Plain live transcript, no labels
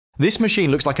This machine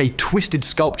looks like a twisted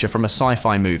sculpture from a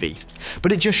sci-fi movie,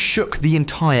 but it just shook the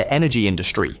entire energy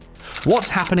industry. What's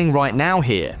happening right now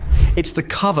here? It's the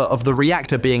cover of the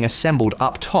reactor being assembled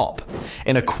up top.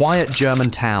 In a quiet German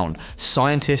town,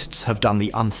 scientists have done the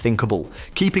unthinkable,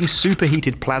 keeping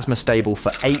superheated plasma stable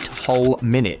for 8 whole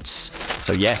minutes.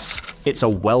 So yes, it's a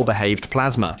well-behaved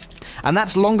plasma. And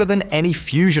that's longer than any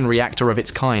fusion reactor of its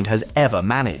kind has ever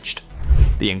managed.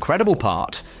 The incredible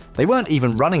part, they weren't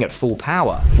even running at full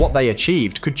power. What they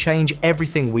achieved could change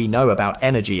everything we know about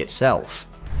energy itself.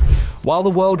 While the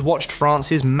world watched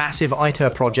France's massive ITER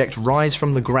project rise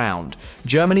from the ground,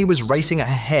 Germany was racing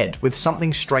ahead with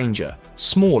something stranger,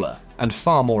 smaller, and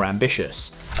far more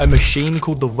ambitious, a machine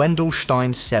called the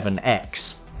Wendelstein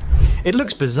 7X. It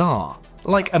looks bizarre,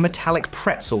 like a metallic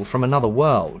pretzel from another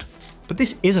world. But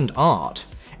this isn't art.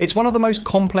 It's one of the most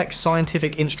complex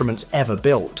scientific instruments ever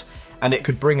built, and it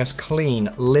could bring us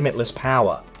clean, limitless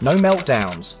power. No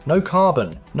meltdowns, no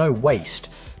carbon, no waste.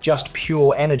 Just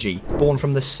pure energy born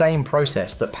from the same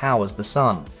process that powers the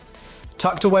sun.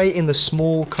 Tucked away in the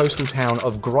small coastal town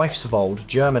of Greifswald,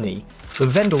 Germany, the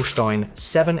Wendelstein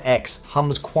 7X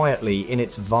hums quietly in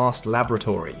its vast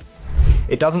laboratory.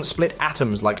 It doesn't split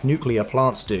atoms like nuclear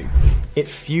plants do. It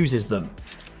fuses them.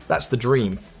 That's the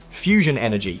dream. Fusion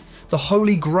energy, the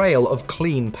holy grail of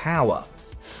clean power.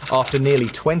 After nearly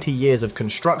 20 years of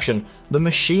construction, the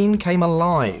machine came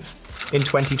alive. In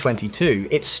 2022,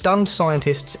 it stunned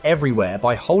scientists everywhere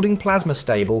by holding plasma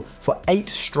stable for 8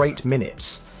 straight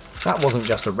minutes. That wasn't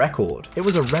just a record, it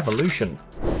was a revolution.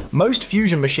 Most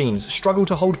fusion machines struggle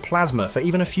to hold plasma for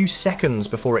even a few seconds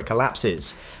before it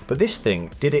collapses, but this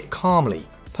thing did it calmly,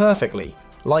 perfectly,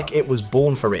 like it was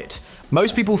born for it.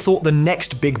 Most people thought the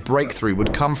next big breakthrough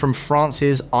would come from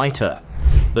France's ITER,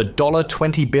 the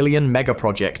 $20 billion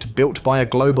megaproject built by a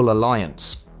global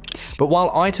alliance. But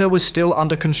while ITER was still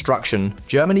under construction,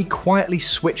 Germany quietly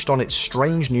switched on its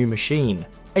strange new machine,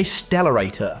 a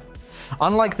stellarator.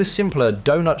 Unlike the simpler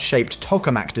donut-shaped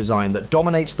tokamak design that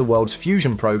dominates the world's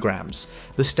fusion programs,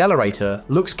 the stellarator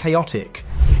looks chaotic.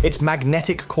 Its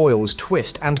magnetic coils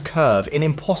twist and curve in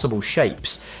impossible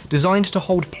shapes, designed to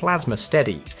hold plasma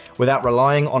steady, without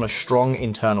relying on a strong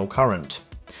internal current.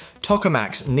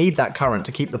 Tokamaks need that current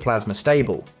to keep the plasma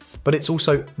stable, but it's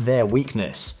also their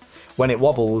weakness. When it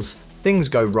wobbles, things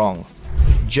go wrong.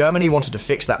 Germany wanted to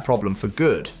fix that problem for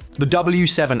good. The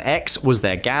W7X was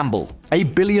their gamble, a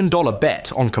billion-dollar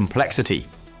bet on complexity.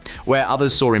 Where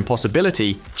others saw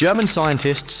impossibility, German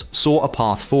scientists saw a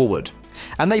path forward.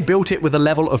 And they built it with a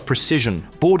level of precision,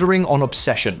 bordering on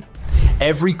obsession.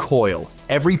 Every coil,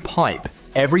 every pipe,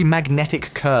 every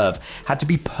magnetic curve had to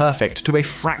be perfect to a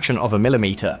fraction of a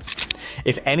millimeter.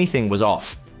 If anything was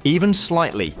off, even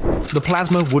slightly, the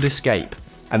plasma would escape,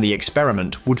 and the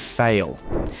experiment would fail.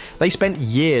 They spent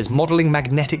years modeling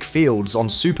magnetic fields on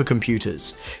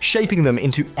supercomputers, shaping them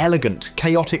into elegant,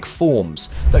 chaotic forms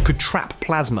that could trap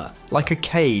plasma like a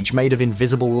cage made of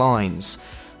invisible lines.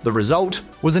 The result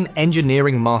was an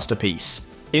engineering masterpiece.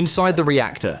 Inside the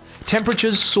reactor,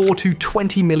 temperatures soar to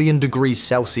 20 million degrees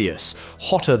Celsius,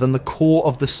 hotter than the core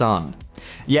of the sun.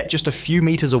 Yet just a few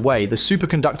meters away, the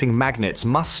superconducting magnets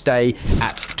must stay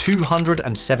at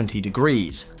 270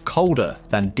 degrees, colder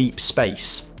than deep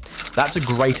space. That's a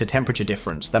greater temperature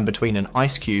difference than between an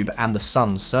ice cube and the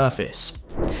sun's surface.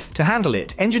 To handle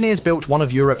it, engineers built one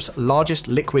of Europe's largest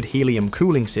liquid helium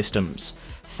cooling systems.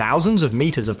 Thousands of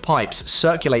meters of pipes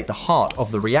circulate the heart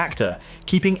of the reactor,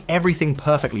 keeping everything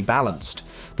perfectly balanced.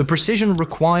 The precision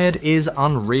required is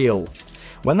unreal.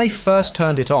 When they first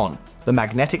turned it on, the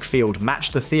magnetic field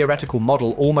matched the theoretical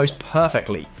model almost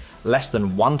perfectly, less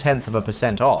than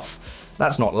 0.1% off.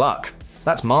 That's not luck,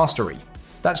 that's mastery.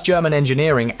 That's German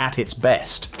engineering at its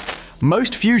best.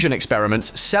 Most fusion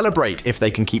experiments celebrate if they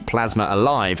can keep plasma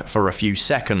alive for a few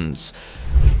seconds.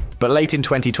 But late in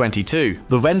 2022,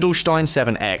 the Wendelstein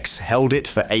 7X held it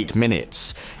for 8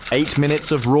 minutes. 8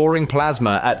 minutes of roaring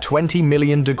plasma at 20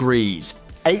 million degrees.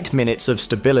 8 minutes of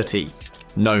stability.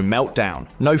 No meltdown,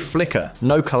 no flicker,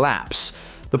 no collapse.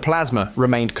 The plasma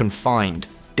remained confined,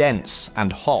 dense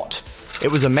and hot.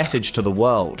 It was a message to the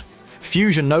world.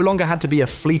 Fusion no longer had to be a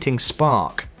fleeting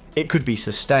spark. It could be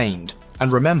sustained.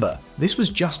 And remember, this was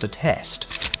just a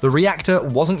test. The reactor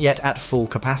wasn't yet at full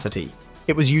capacity.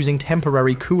 It was using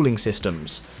temporary cooling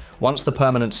systems. Once the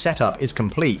permanent setup is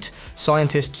complete,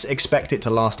 scientists expect it to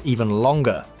last even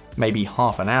longer, maybe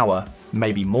half an hour,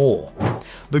 maybe more.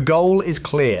 The goal is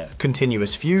clear: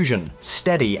 continuous fusion,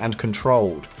 steady and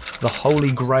controlled. The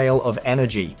holy grail of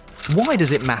energy. Why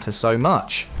does it matter so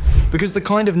much? Because the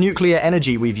kind of nuclear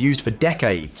energy we've used for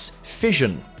decades,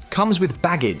 fission, comes with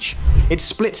baggage. It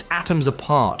splits atoms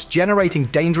apart, generating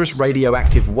dangerous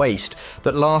radioactive waste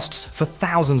that lasts for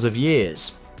thousands of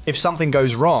years. If something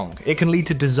goes wrong, it can lead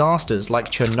to disasters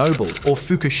like Chernobyl or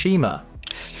Fukushima.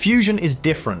 Fusion is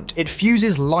different. It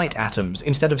fuses light atoms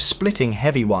instead of splitting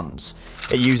heavy ones.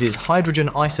 It uses hydrogen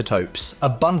isotopes,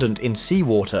 abundant in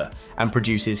seawater, and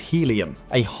produces helium,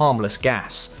 a harmless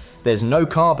gas. There's no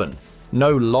carbon,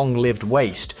 no long-lived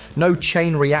waste, no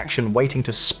chain reaction waiting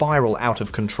to spiral out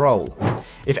of control.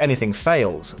 If anything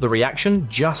fails, the reaction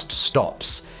just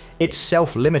stops. It's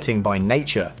self-limiting by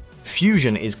nature.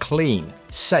 Fusion is clean,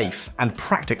 safe, and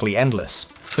practically endless.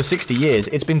 For 60 years,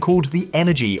 it's been called the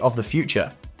energy of the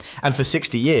future. And for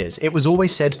 60 years, it was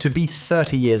always said to be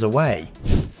 30 years away.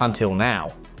 Until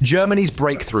now. Germany's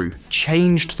breakthrough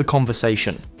changed the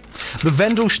conversation. The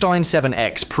Wendelstein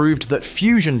 7X proved that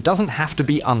fusion doesn't have to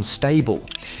be unstable.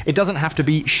 It doesn't have to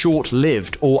be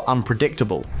short-lived or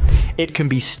unpredictable. It can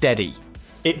be steady.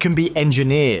 It can be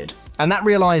engineered. And that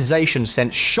realization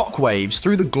sent shockwaves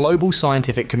through the global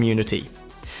scientific community.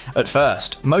 At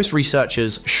first, most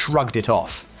researchers shrugged it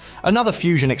off. Another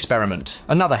fusion experiment,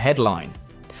 another headline.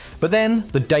 But then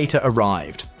the data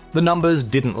arrived. The numbers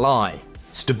didn't lie.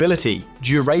 Stability,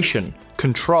 duration,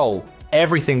 control,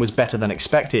 everything was better than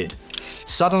expected.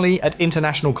 Suddenly, at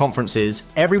international conferences,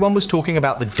 everyone was talking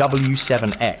about the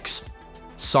W7X.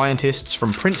 Scientists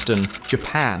from Princeton,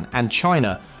 Japan, and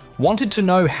China wanted to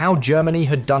know how Germany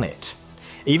had done it.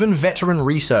 Even veteran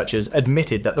researchers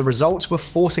admitted that the results were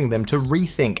forcing them to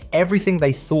rethink everything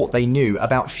they thought they knew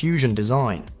about fusion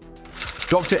design.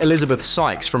 Dr. Elizabeth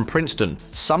Sykes from Princeton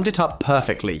summed it up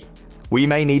perfectly. We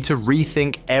may need to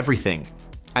rethink everything.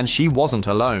 And she wasn't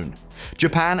alone.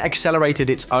 Japan accelerated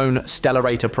its own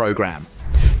Stellarator program.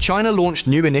 China launched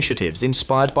new initiatives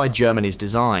inspired by Germany's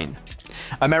design.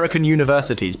 American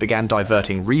universities began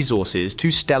diverting resources to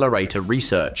Stellarator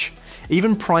research.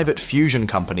 Even private fusion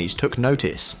companies took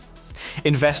notice.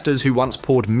 Investors who once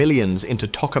poured millions into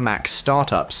tokamak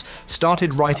startups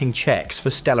started writing checks for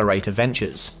Stellarator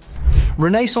ventures.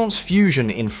 Renaissance Fusion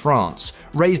in France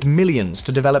raised millions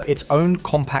to develop its own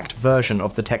compact version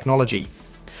of the technology.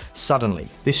 Suddenly,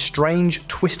 this strange,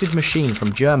 twisted machine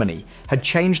from Germany had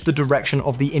changed the direction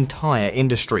of the entire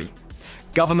industry.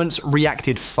 Governments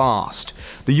reacted fast.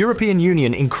 The European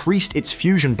Union increased its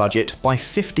fusion budget by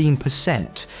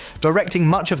 15%, directing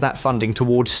much of that funding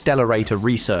towards Stellarator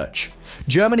research.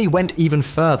 Germany went even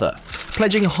further,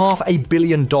 pledging $500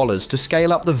 million to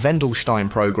scale up the Wendelstein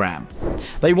program.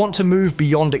 They want to move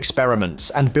beyond experiments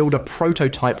and build a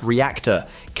prototype reactor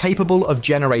capable of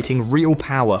generating real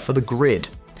power for the grid.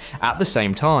 At the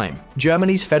same time,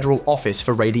 Germany's Federal Office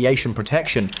for Radiation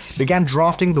Protection began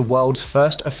drafting the world's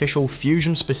first official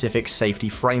fusion-specific safety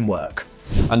framework.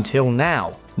 Until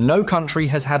now, no country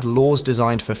has had laws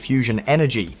designed for fusion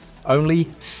energy, only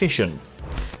fission.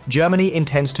 Germany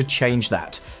intends to change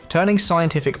that, turning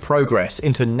scientific progress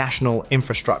into national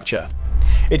infrastructure.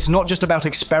 It's not just about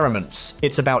experiments,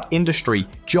 it's about industry,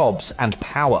 jobs, and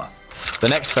power. The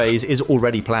next phase is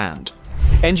already planned.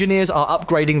 Engineers are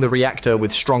upgrading the reactor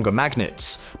with stronger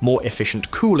magnets, more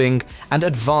efficient cooling, and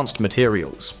advanced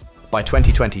materials. By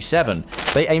 2027,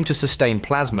 they aim to sustain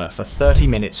plasma for 30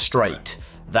 minutes straight.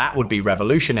 That would be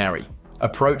revolutionary,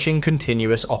 approaching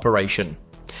continuous operation.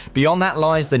 Beyond that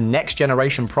lies the next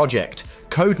generation project,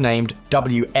 codenamed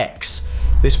WX.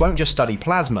 This won't just study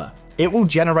plasma, it will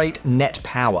generate net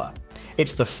power.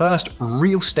 It's the first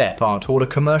real step toward a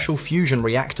commercial fusion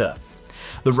reactor.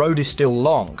 The road is still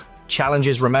long.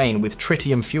 Challenges remain with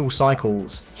tritium fuel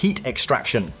cycles, heat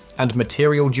extraction, and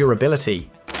material durability.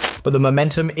 But the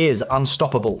momentum is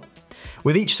unstoppable.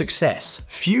 With each success,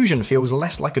 fusion feels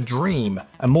less like a dream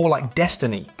and more like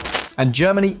destiny. And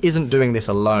Germany isn't doing this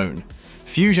alone.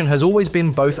 Fusion has always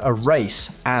been both a race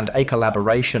and a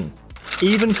collaboration.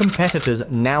 Even competitors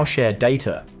now share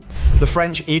data. The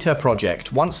French ITER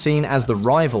project, once seen as the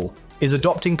rival, is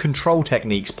adopting control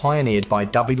techniques pioneered by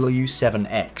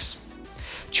W7X.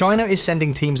 China is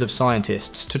sending teams of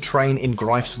scientists to train in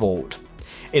Greifswald.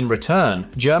 In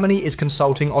return, Germany is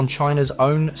consulting on China's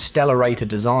own Stellarator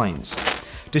designs.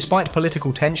 Despite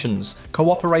political tensions,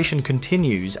 cooperation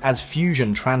continues as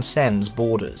fusion transcends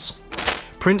borders.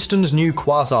 Princeton's new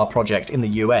quasar project in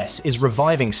the US is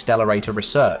reviving Stellarator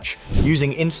research,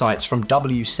 using insights from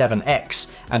W7X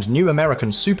and new American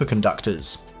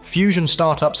superconductors. Fusion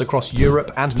startups across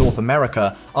Europe and North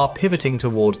America are pivoting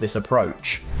towards this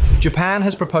approach. Japan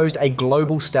has proposed a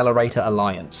global Stellarator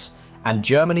alliance, and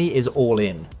Germany is all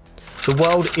in. The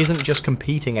world isn't just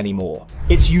competing anymore,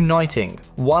 it's uniting,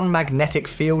 one magnetic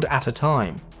field at a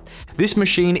time. This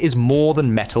machine is more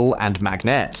than metal and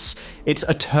magnets. It's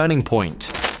a turning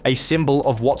point, a symbol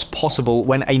of what's possible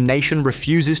when a nation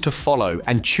refuses to follow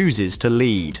and chooses to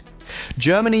lead.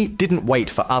 Germany didn't wait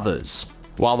for others.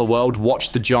 While the world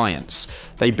watched the giants,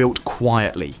 they built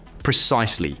quietly,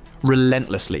 precisely,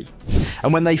 relentlessly.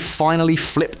 And when they finally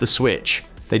flipped the switch,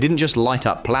 they didn't just light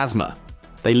up plasma,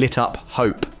 they lit up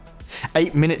hope.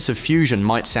 8 minutes of fusion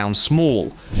might sound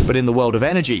small, but in the world of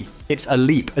energy, it's a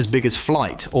leap as big as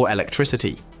flight or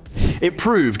electricity. It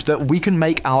proved that we can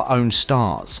make our own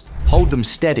stars, hold them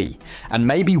steady, and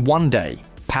maybe one day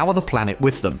power the planet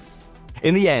with them.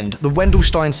 In the end, the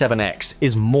Wendelstein 7X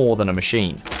is more than a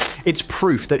machine. It's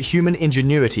proof that human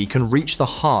ingenuity can reach the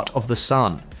heart of the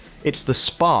sun. It's the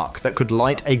spark that could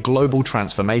light a global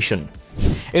transformation.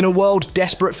 In a world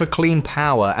desperate for clean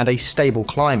power and a stable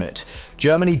climate,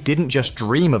 Germany didn't just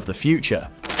dream of the future.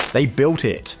 They built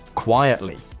it,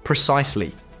 quietly,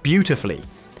 precisely, beautifully.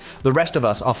 The rest of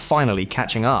us are finally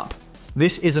catching up.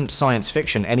 This isn't science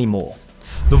fiction anymore.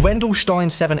 The Wendelstein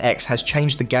 7X has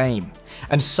changed the game,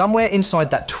 and somewhere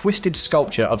inside that twisted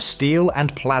sculpture of steel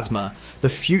and plasma, the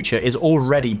future is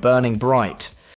already burning bright.